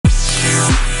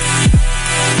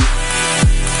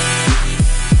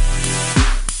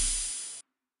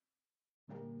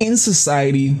in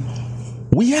society,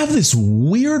 we have this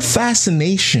weird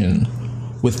fascination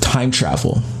with time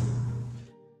travel.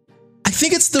 I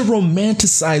think it's the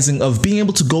romanticizing of being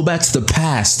able to go back to the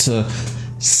past to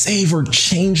save or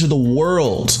change the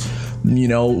world, you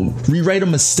know, rewrite a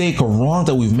mistake or wrong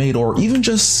that we've made, or even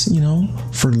just, you know,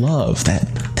 for love, that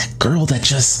girl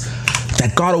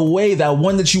that got away, that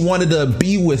one that you wanted to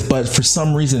be with, but for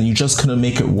some reason you just couldn't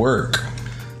make it work.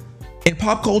 In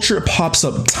pop culture, it pops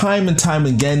up time and time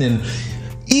again, and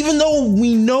even though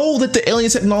we know that the alien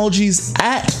technology is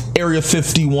at Area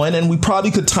 51 and we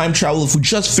probably could time travel if we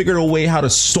just figured a way how to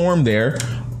storm there,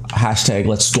 hashtag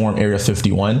let's storm Area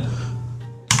 51,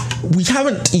 we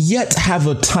haven't yet have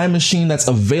a time machine that's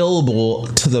available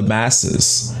to the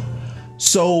masses.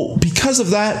 So because of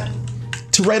that,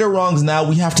 to right our wrongs now,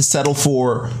 we have to settle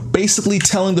for basically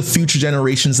telling the future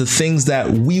generations the things that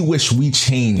we wish we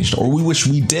changed or we wish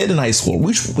we did in high school.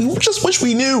 We just wish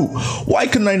we knew. Why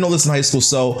couldn't I know this in high school?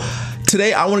 So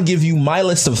today I want to give you my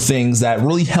list of things that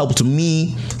really helped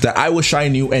me that I wish I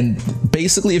knew. And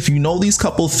basically, if you know these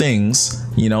couple things,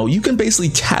 you know, you can basically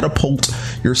catapult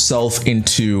yourself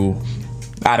into,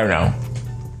 I don't know,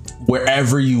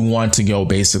 wherever you want to go.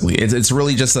 Basically, it's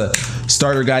really just a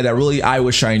starter guide that really I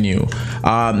wish I knew.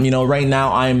 You know, right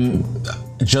now I'm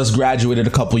just graduated a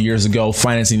couple years ago,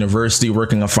 finance university,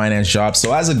 working a finance job.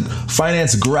 So as a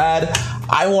finance grad,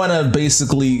 I want to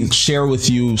basically share with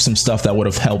you some stuff that would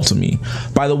have helped me.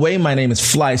 By the way, my name is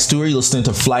Fly Stewie. You're listening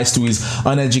to Fly Stewie's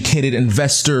Uneducated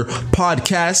Investor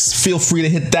Podcast. Feel free to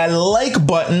hit that like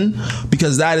button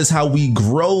because that is how we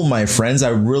grow, my friends. I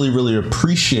really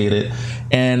appreciate it.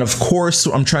 And of course,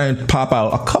 I'm trying to pop out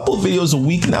a couple of videos a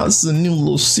week now. This is a new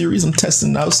little series I'm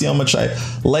testing out, see how much I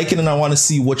like it, and I want to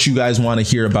see what you guys want to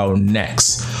hear about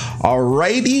next.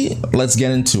 Alrighty, let's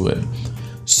get into it.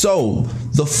 So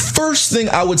the first thing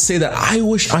I would say that I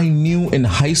wish I knew in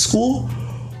high school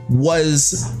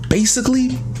was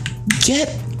basically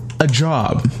get a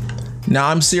job. Now,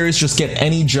 I'm serious, just get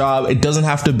any job. It doesn't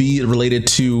have to be related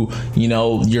to, you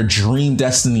know, your dream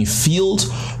destiny field.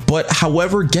 But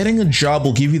however, getting a job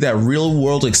will give you that real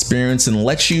world experience and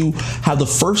let you have the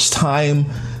first time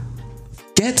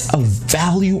get a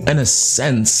value and a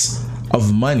sense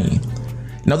of money.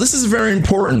 Now, this is very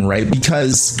important, right?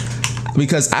 Because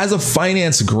as a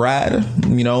finance grad,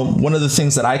 you know, one of the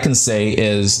things that I can say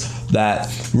is that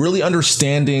really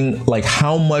understanding like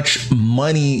how much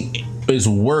money is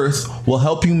worth will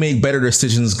help you make better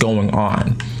decisions going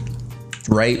on.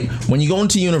 Right? When you go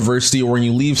into university or when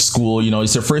you leave school, you know,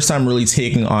 it's your first time really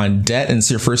taking on debt and it's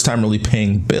your first time really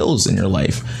paying bills in your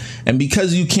life. And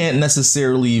because you can't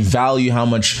necessarily value how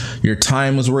much your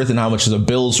time is worth and how much the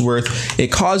bill's worth,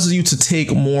 it causes you to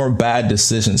take more bad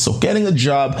decisions. So getting a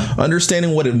job,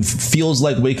 understanding what it feels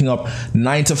like waking up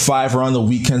 9 to 5 or on the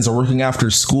weekends or working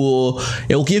after school,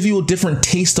 it will give you a different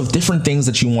taste of different things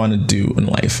that you want to do in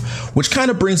life. Which kind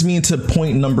of brings me into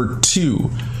point number 2.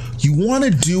 You want to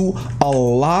do a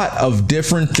lot of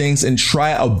different things and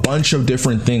try a bunch of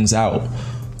different things out.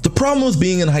 The problem with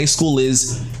being in high school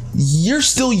is you're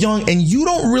still young and you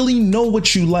don't really know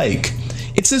what you like.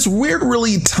 It's this weird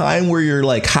really time where you're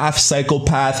like half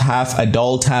psychopath, half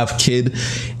adult, half kid.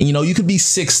 And, you know, you could be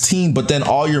 16, but then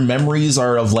all your memories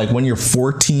are of like when you're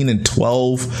 14 and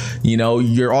 12. You know,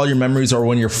 all your memories are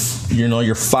when you're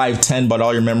 5'10", but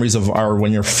all your memories are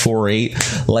when you're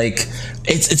 4'8". Like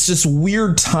it's this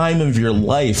weird time of your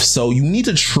life. So you need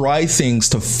to try things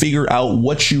to figure out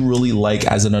what you really like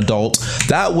as an adult.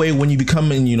 That way, when you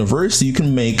become in university, you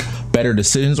can make better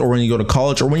decisions, or when you go to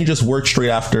college, or when you just work straight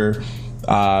after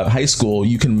high school,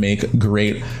 you can make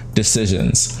great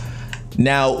decisions.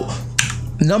 Now,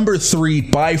 number 3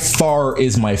 by far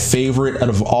is my favorite out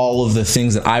of all of the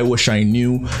things that I wish I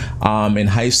knew in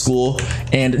high school.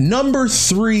 And number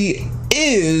 3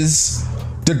 is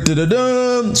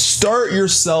start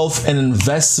yourself an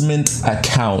investment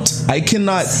account. I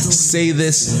cannot say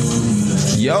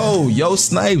this. Yo,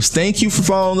 Snipes, thank you for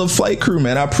following the flight crew,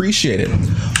 man. I appreciate it.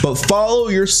 But follow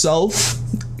yourself.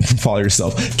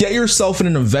 Get yourself an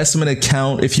investment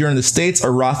account. If you're in the States, a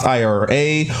Roth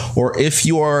IRA, or if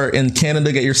you are in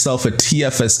Canada, get yourself a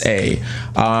TFSA,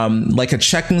 like a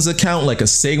checkings account, like a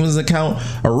savings account.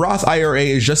 A Roth IRA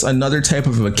is just another type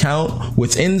of account.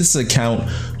 Within this account,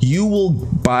 you will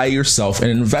buy yourself an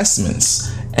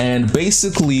investments. And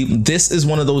basically, this is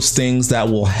one of those things that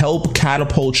will help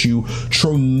catapult you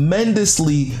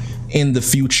tremendously in the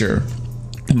future.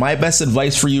 My best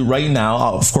advice for you right now,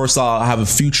 of course, I'll have a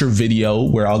future video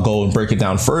where I'll go and break it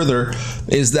down further,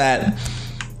 is that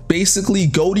basically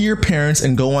go to your parents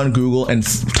and go on Google and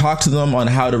talk to them on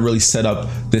how to really set up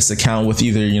this account with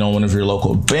either, one of your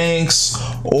local banks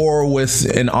or with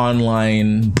an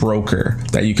online broker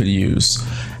that you could use.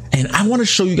 And I want to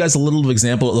show you guys a little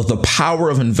example of the power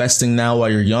of investing now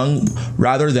while you're young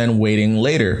rather than waiting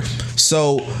later.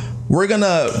 So we're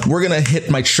gonna hit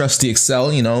my trusty Excel.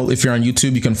 If you're on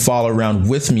YouTube, you can follow around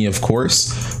with me, of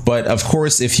course. But of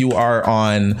course, if you are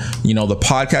on, the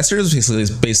podcast, you're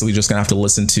basically just gonna have to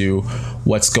listen to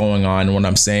what's going on and what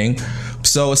I'm saying.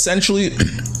 So essentially,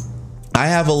 I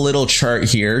have a little chart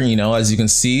here, as you can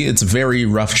see, it's a very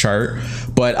rough chart,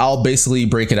 but I'll basically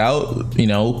break it out,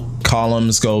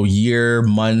 columns go year,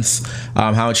 month,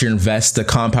 how much you invest, the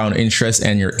compound interest,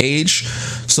 and your age.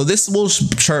 So this little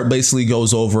chart basically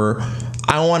goes over,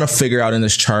 I want to figure out in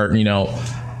this chart,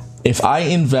 if I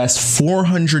invest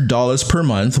 $400 per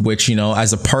month, which,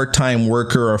 as a part-time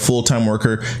worker or a full-time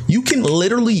worker, you can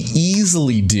literally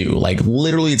easily do,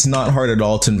 literally it's not hard at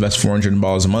all to invest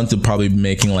 $400 a month. You'll probably be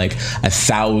making like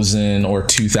 $1,000 or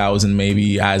 $2,000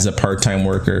 maybe as a part-time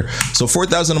worker. So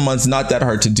 $4,000 a month, not that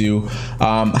hard to do.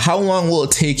 How long will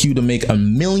it take you to make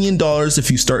 $1 million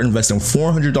if you start investing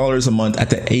 $400 a month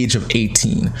at the age of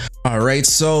 18? All right,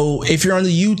 so if you're on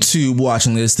the YouTube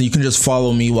watching this, then you can just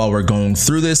follow me while we're going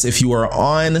through this. If you are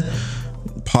on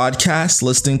podcast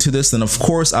listening to this, then of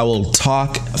course I will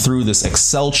talk through this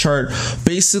Excel chart.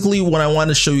 Basically, what I want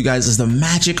to show you guys is the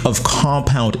magic of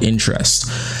compound interest.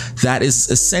 That is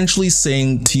essentially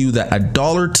saying to you that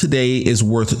 $1 today is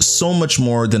worth so much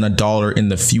more than $1 in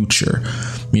the future.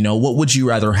 What would you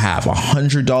rather have,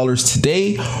 $100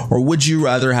 today, or would you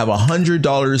rather have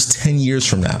 $100 10 years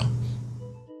from now?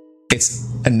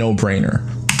 It's a no-brainer.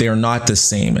 They are not the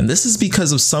same. And this is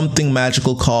because of something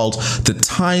magical called the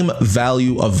time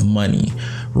value of money,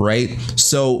 right?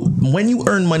 So when you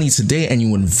earn money today and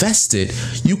you invest it,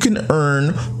 you can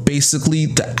earn basically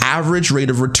the average rate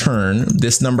of return,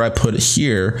 this number I put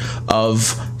here,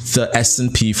 of the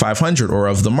S&P 500 or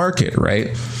of the market, right?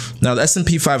 Now, the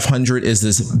S&P 500 is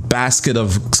this basket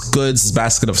of goods, this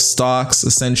basket of stocks,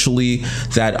 essentially,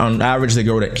 that on average, they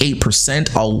grow to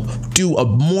 8%. I'll do a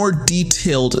more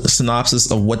detailed synopsis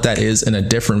of what that is in a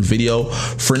different video.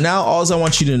 For now, all I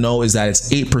want you to know is that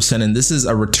it's 8%, and this is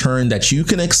a return that you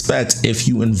can expect if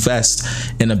you invest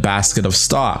in a basket of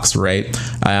stocks, right?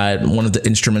 One of the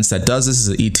instruments that does this is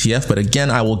an ETF, but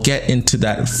again, I will get into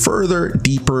that further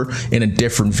deeper in a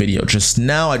different video. Just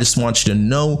now, I just want you to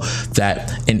know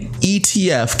that an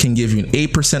ETF can give you an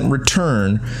 8%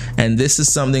 return, and this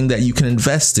is something that you can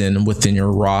invest in within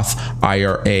your Roth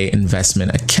IRA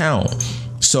investment account.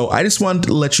 So I just wanted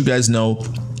to let you guys know,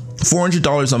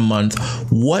 $400 a month,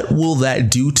 what will that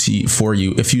do for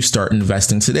you if you start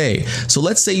investing today? So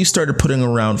let's say you started putting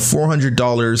around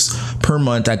 $400 per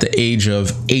month at the age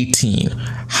of 18.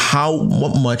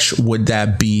 What much would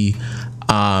that be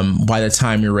by the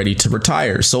time you're ready to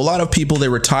retire? So a lot of people, they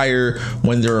retire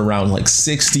when they're around like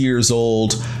 60 years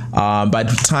old. By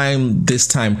the time this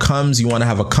time comes, you want to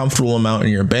have a comfortable amount in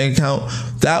your bank account.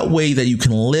 That way that you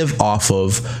can live off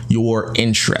of your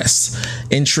interest,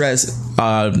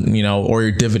 or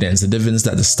your dividends. The dividends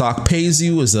that the stock pays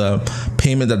you is a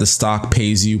payment that the stock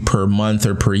pays you per month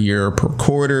or per year or per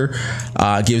quarter,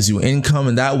 gives you income.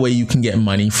 And that way you can get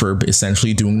money for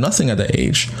essentially doing nothing at that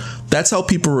age. That's how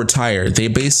people retire. They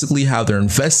basically have their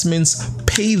investments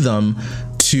pay them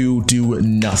to do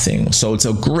nothing. So it's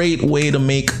a great way to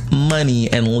make money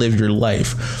and live your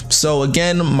life. So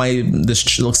again,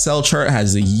 this Excel chart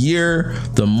has the year,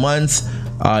 the month,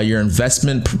 your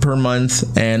investment per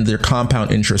month, and their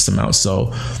compound interest amount.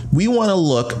 So we want to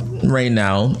look right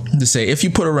now to say, if you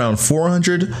put around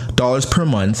 $400 per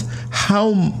month, how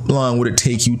long would it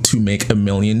take you to make $1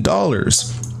 million?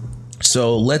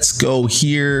 So let's go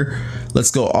here.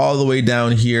 Let's go all the way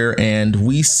down here, and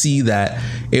we see that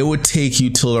it would take you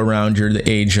till around the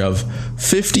age of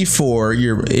 54.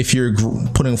 If you're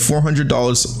putting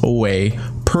 $400 away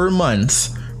per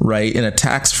month, right, in a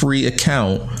tax-free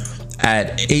account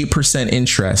at 8%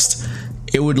 interest,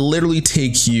 it would literally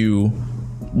take you,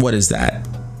 what is that?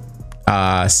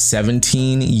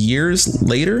 17 years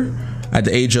later, at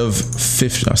the age of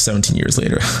 17 years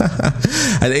later,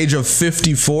 at the age of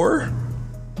 54.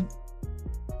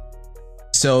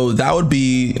 So that would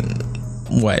be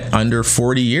what, under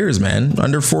 40 years, man.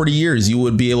 Under 40 years, you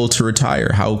would be able to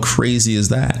retire. How crazy is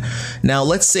that? Now,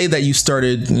 let's say that you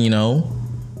started,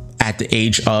 at the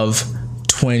age of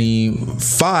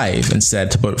 25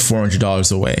 instead, to put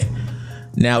 $400 away.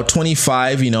 Now,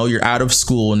 25, you're out of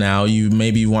school now. You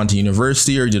maybe went to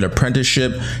university or did an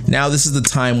apprenticeship. Now, this is the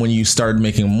time when you start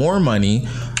making more money.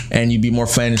 and you'd be more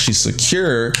financially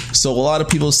secure. So a lot of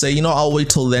people say, you know, I'll wait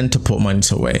till then to put money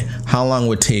away. How long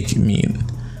would it take me?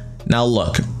 Now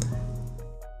look,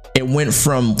 it went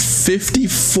from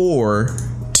 54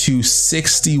 to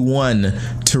 61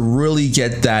 to really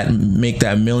get that, make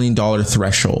that $1 million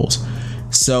threshold.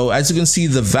 So as you can see,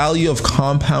 the value of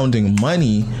compounding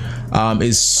money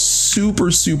is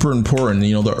super important.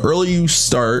 You know, the earlier you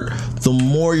start, the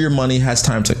more your money has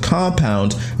time to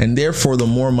compound, and therefore the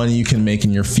more money you can make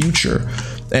in your future.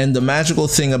 And the magical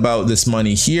thing about this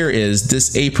money here is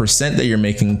this 8% that you're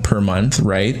making per month,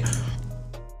 right?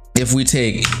 If we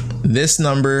take this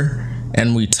number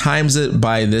and we times it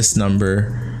by this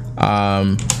number,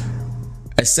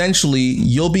 essentially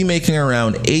you'll be making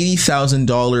around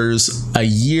 $80,000 a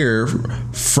year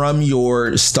from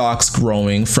your stocks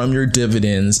growing, from your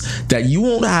dividends, that you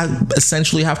won't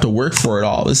essentially have to work for at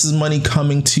all. This is money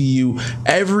coming to you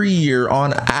every year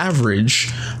on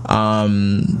average,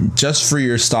 just for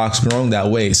your stocks growing that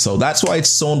way. So that's why it's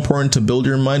so important to build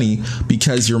your money,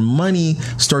 because your money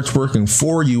starts working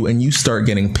for you and you start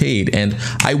getting paid. And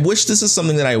I wish this is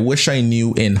something that I wish I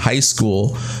knew in high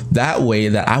school, that way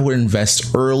that I would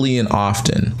invest early and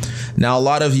often. Now, a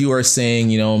lot of you are saying,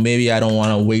 you know, maybe I don't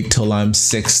want to wait till I'm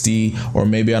 60, or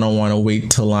maybe I don't want to wait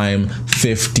till I'm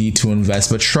 50 to invest.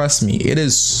 But trust me, it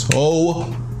is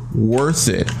so worth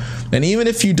it. And even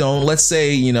if you don't, let's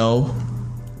say, you know,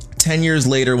 10 years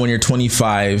later when you're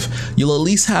 25, you'll at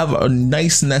least have a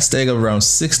nice nest egg of around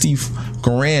 60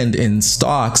 grand in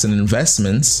stocks and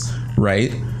investments,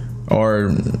 right?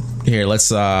 Or here,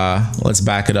 let's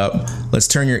back it up. Let's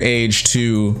turn your age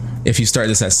to, if you start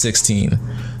this at 16.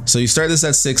 So you start this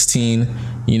at 16,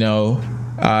 you know,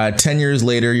 10 years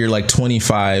later, you're like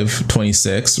 25,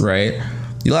 26, right?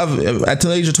 You'll have, at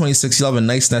the age of 26, you'll have a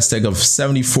nice nest egg of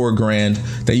 74 grand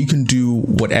that you can do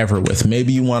whatever with.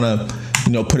 Maybe you want to,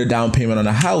 you know, put a down payment on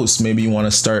a house. Maybe you want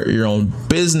to start your own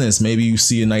business. Maybe you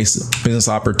see a nice business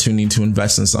opportunity to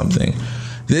invest in something.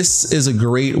 This is a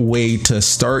great way to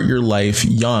start your life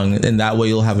young, and that way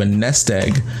you'll have a nest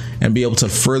egg and be able to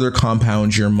further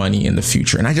compound your money in the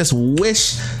future. And I just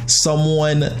wish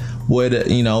someone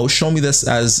would, you know, show me this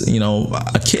as, you know,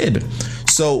 a kid.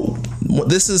 So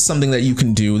this is something that you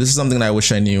can do. This is something that I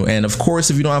wish I knew. And of course,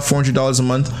 if you don't have $400 a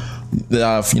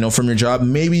month, you know, from your job,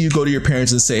 maybe you go to your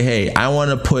parents and say, hey, I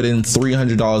want to put in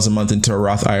 $300 a month into a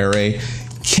Roth IRA.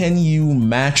 Can you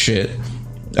match it?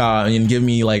 And give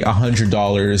me like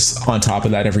 $100 on top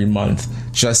of that every month,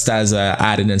 just as a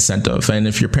added incentive. And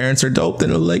if your parents are dope, then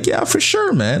they're like, yeah, for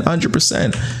sure, man,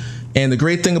 100%. And the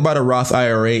great thing about a Roth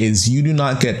IRA is you do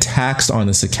not get taxed on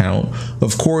this account.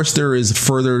 Of course, there is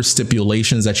further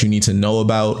stipulations that you need to know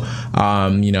about,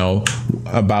 you know,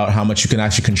 about how much you can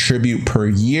actually contribute per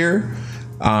year.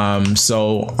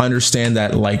 So understand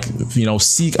that, like, you know,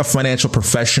 seek a financial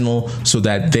professional so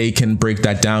that they can break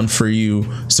that down for you,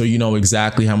 so you know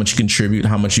exactly how much you contribute,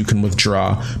 how much you can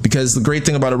withdraw. Because the great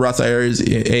thing about a Roth IRA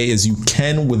is you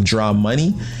can withdraw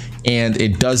money and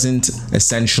it doesn't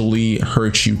essentially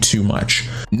hurt you too much.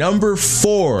 Number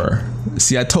 4.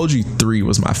 See, I told you 3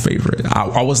 was my favorite.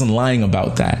 I wasn't lying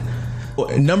about that.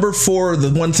 Number 4,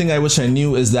 the one thing I wish I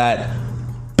knew is that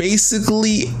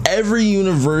basically every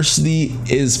university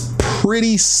is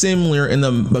pretty similar in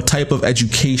the type of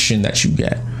education that you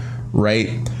get, right?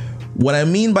 What I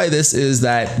mean by this is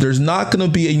that there's not going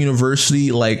to be a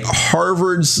university like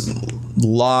Harvard's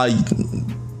law.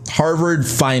 Harvard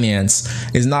finance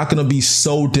is not going to be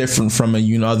so different from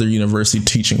another university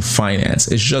teaching finance.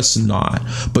 It's just not.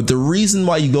 But the reason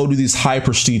why you go to these high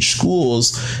prestige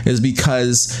schools is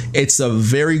because it's a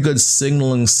very good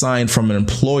signaling sign from an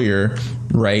employer,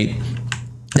 right?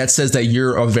 That says that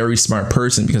you're a very smart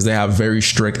person, because they have very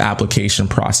strict application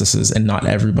processes and not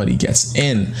everybody gets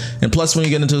in. And plus, when you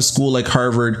get into a school like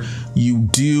Harvard, you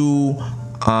do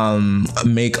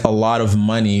make a lot of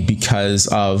money because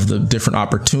of the different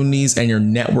opportunities, and your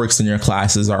networks in your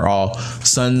classes are all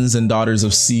sons and daughters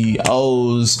of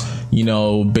CEOs, you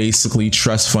know, basically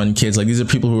trust fund kids. Like, these are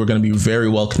people who are going to be very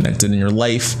well connected in your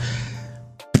life.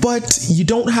 But you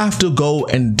don't have to go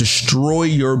and destroy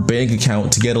your bank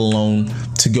account to get a loan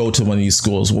to go to one of these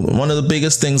schools. One of the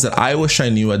biggest things that I wish I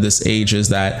knew at this age is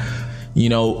that, you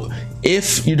know,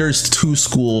 if there's 2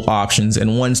 school options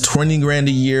and one's 20 grand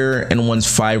a year and one's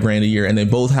 5 grand a year, and they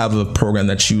both have a program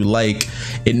that you like,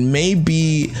 it may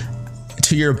be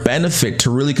to your benefit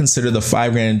to really consider the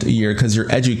 5 grand a year, because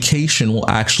your education will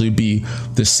actually be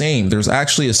the same. There's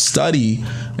actually a study,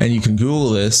 and you can Google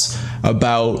this,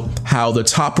 about how the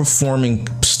top performing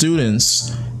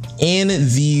students in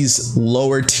these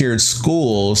lower tiered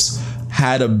schools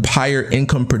had a higher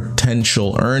income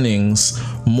potential earnings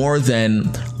more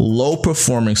than low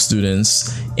performing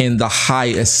students in the high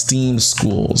esteemed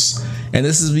schools. And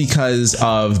this is because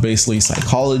of basically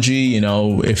psychology. You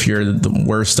know, if you're the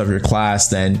worst of your class,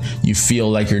 then you feel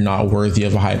like you're not worthy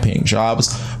of high paying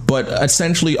jobs. But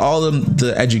essentially, all of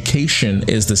the education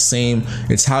is the same.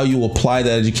 It's how you apply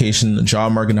that education in the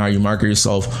job market and how you market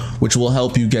yourself, which will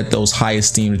help you get those high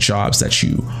esteemed jobs that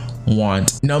you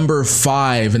want. Number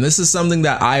 5, and this is something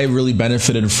that I really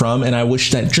benefited from, and I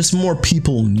wish that just more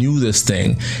people knew this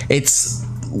thing. It's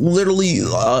literally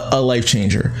a life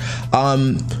changer.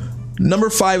 Number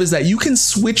 5 is that you can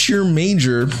switch your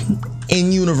major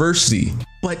in university.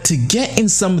 But to get in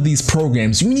some of these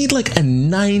programs, you need like a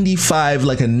 95,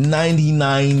 like a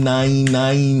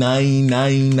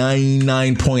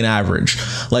 99.99999 point average.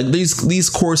 Like these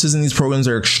courses and these programs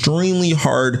are extremely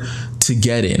hard to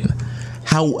get in.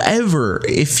 However,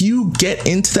 if you get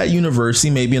into that university,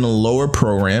 maybe in a lower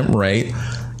program, right,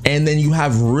 and then you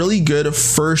have really good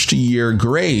first year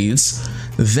grades,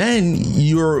 then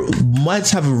you might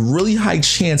have a really high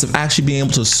chance of actually being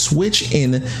able to switch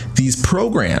in these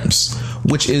programs,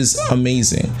 which is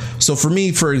amazing. So for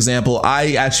me, for example,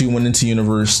 I actually went into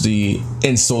university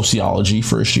in sociology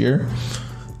first year.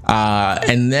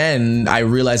 And then I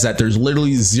realized that there's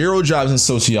literally 0 jobs in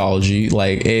sociology.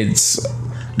 Like, it's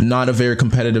not a very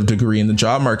competitive degree in the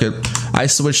job market. I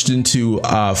switched into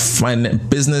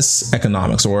business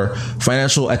economics or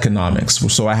financial economics.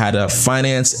 So I had a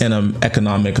finance and an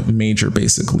economic major,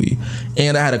 basically.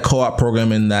 And I had a co-op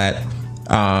program in that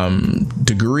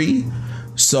degree.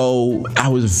 So I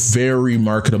was very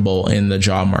marketable in the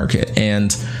job market.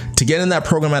 And to get in that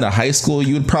program at a high school,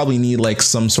 you would probably need like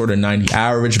some sort of 90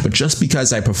 average. But just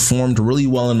because I performed really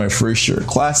well in my first year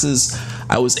classes,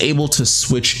 I was able to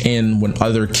switch in when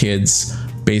other kids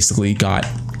basically got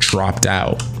dropped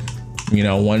out. You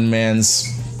know, one man's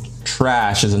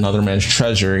trash is another man's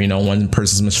treasure. You know, one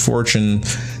person's misfortune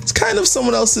is kind of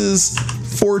someone else's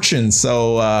fortune.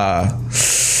 So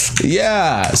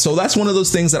yeah, so that's one of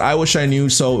those things that I wish I knew.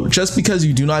 So just because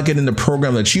you do not get in the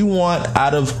program that you want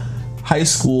out of high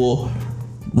school,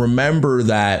 remember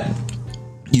that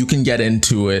you can get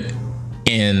into it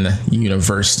in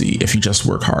university if you just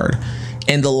work hard.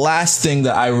 And the last thing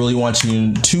that I really want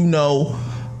you to know,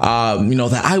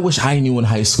 that I wish I knew in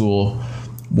high school,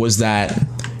 was that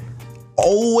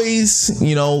always,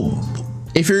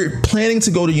 if you're planning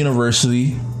to go to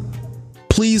university,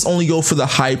 please only go for the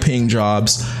high paying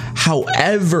jobs.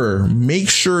 However, make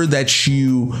sure that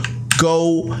you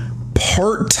go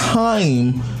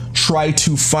part-time. Try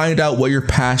to find out what your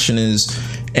passion is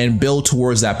and build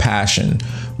towards that passion.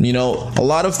 A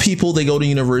lot of people, they go to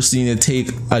university and they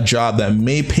take a job that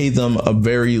may pay them a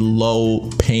very low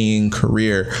paying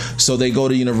career. So they go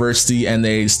to university and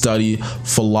they study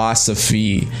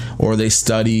philosophy or they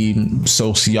study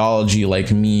sociology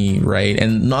like me, right?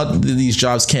 And not that these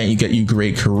jobs can't get you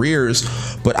great careers,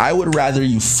 but I would rather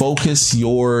you focus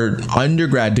your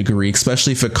undergrad degree,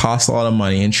 especially if it costs a lot of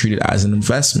money, and treat it as an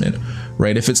investment,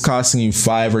 right? If it's costing you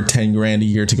 $5 or $10 grand a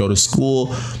year to go to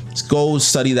school, go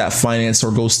study that finance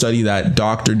or go study that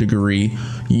doctor degree,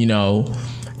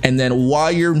 and then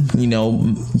while you're,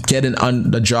 getting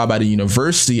a job at a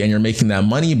university and you're making that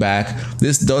money back,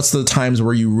 that's the times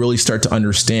where you really start to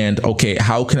understand, okay,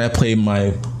 how can I play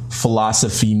my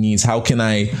philosophy needs? How can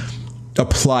I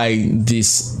apply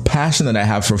this passion that I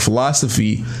have for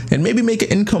philosophy and maybe make an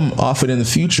income off it in the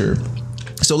future?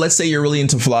 So let's say you're really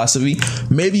into philosophy.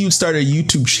 Maybe you'd start a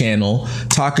YouTube channel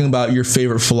talking about your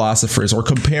favorite philosophers or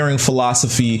comparing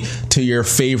philosophy to your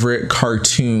favorite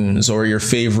cartoons or your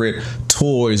favorite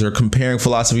toys or comparing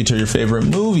philosophy to your favorite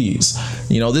movies.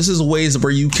 This is ways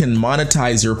where you can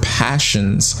monetize your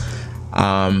passions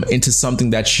into something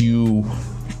that you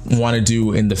want to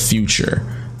do in the future.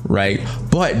 Right.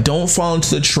 But don't fall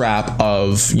into the trap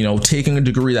of, taking a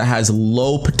degree that has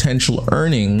low potential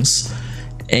earnings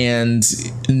and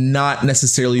not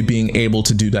necessarily being able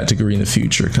to do that degree in the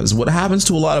future. Because what happens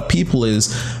to a lot of people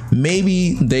is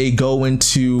maybe they go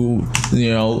into,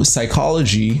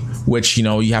 psychology, which,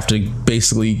 you have to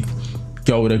basically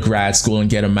go to grad school and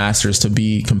get a master's to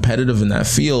be competitive in that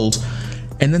field.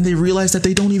 And then they realize that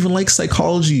they don't even like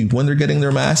psychology when they're getting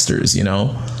their master's,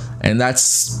 and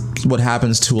that's what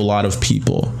happens to a lot of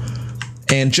people.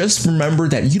 And just remember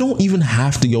that you don't even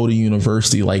have to go to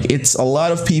university. Like, it's a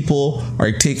lot of people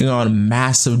are taking on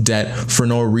massive debt for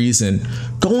no reason.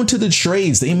 Go into the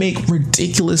trades. They make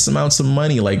ridiculous amounts of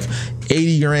money, like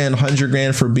 80 grand, 100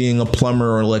 grand for being a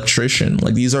plumber or electrician.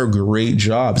 Like, these are great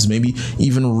jobs. Maybe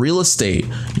even real estate,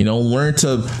 learn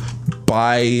to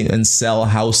buy and sell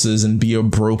houses and be a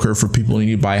broker for people who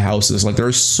need to buy houses. Like,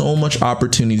 there's so much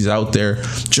opportunities out there.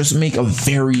 Just make a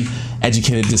very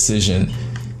educated decision.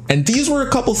 And these were a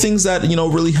couple things that, you know,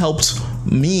 really helped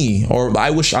me, or I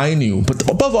wish I knew. But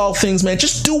above all things, man,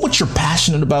 just do what you're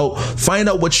passionate about. Find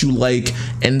out what you like.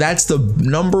 And that's the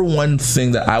number one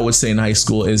thing that I would say in high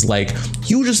school is, like,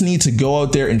 you just need to go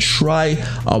out there and try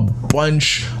a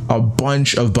bunch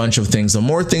of things. The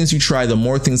more things you try, the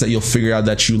more things that you'll figure out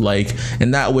that you like.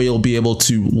 And that way you'll be able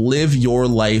to live your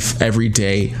life every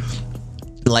day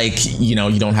like, you know,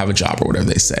 you don't have a job, or whatever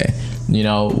they say. You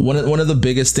know, one of the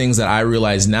biggest things that I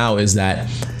realize now is that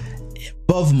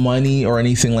above money or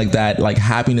anything like that, like,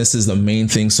 happiness is the main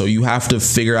thing. So you have to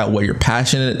figure out what you're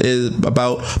passionate is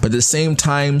about. But at the same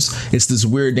times, it's this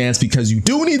weird dance, because you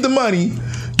do need the money.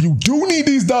 You do need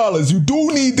these dollars. You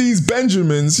do need these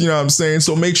Benjamins. You know what I'm saying?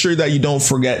 So make sure that you don't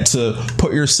forget to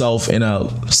put yourself in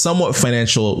a somewhat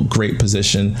financial great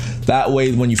position. That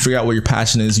way, when you figure out what your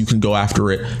passion is, you can go after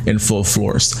it in full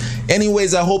force.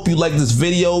 Anyways, I hope you like this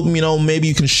video. You know, maybe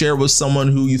you can share with someone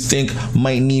who you think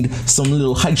might need some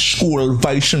little high school advice.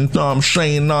 Know what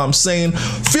I'm saying?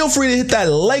 Feel free to hit that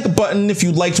like button if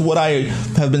you liked what I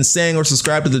have been saying, or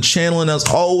subscribe to the channel. And as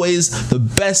always, the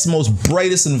best, most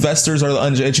brightest investors are the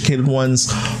uneducated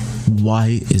ones.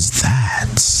 Why is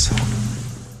that?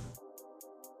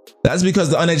 That's because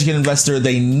the uneducated investor,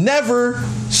 they never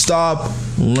stop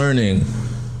learning.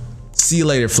 See you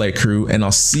later, Flight Crew, and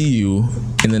I'll see you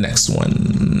in the next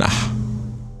one.